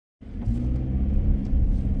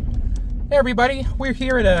Hey everybody, we're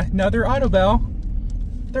here at another Autobell,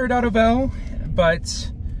 third Autobell, but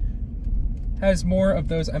has more of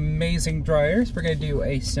those amazing dryers. We're going to do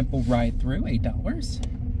a simple ride through, $8.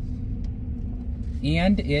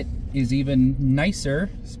 And it is even nicer,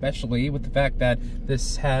 especially with the fact that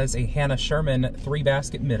this has a Hanna Sherman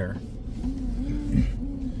 3-basket mitter.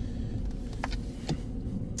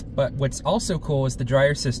 But what's also cool is the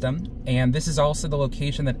dryer system, and this is also the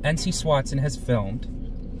location that NC Swatson has filmed.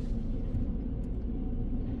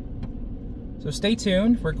 So stay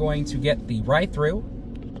tuned, we're going to get the ride through.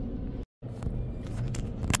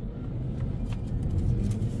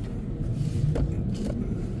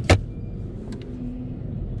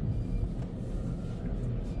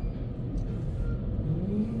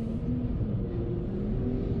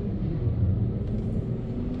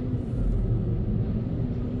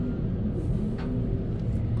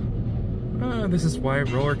 This is why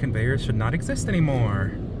roller conveyors should not exist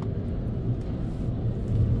anymore.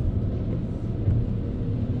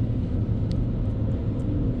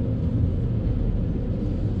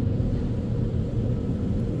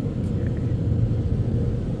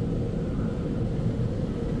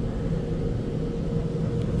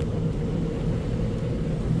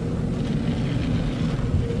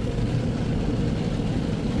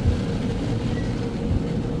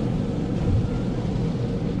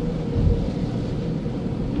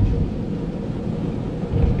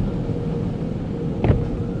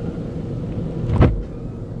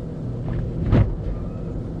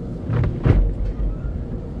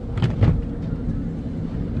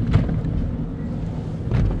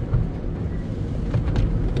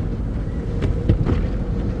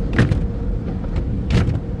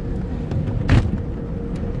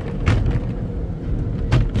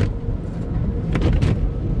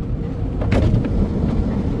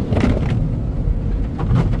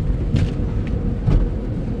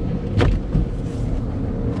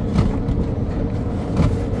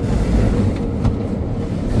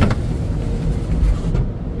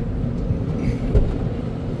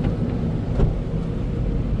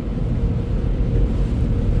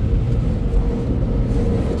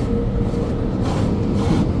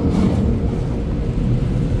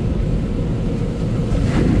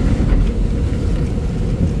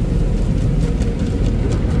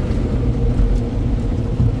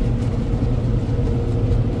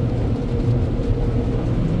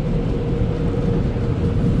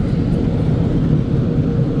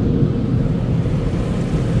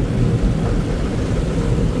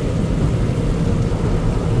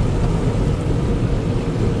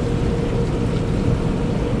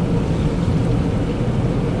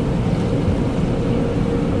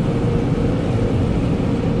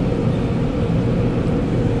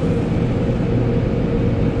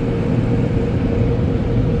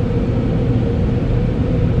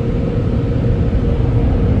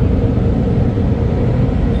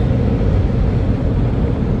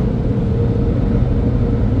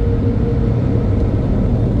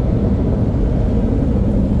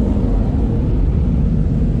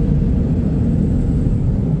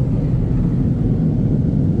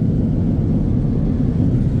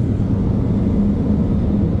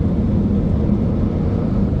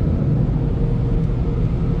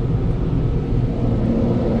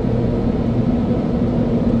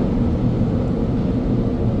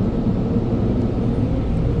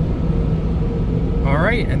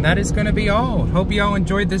 And that is going to be all. Hope you all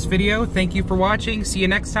enjoyed this video. Thank you for watching. See you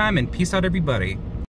next time, and peace out, everybody.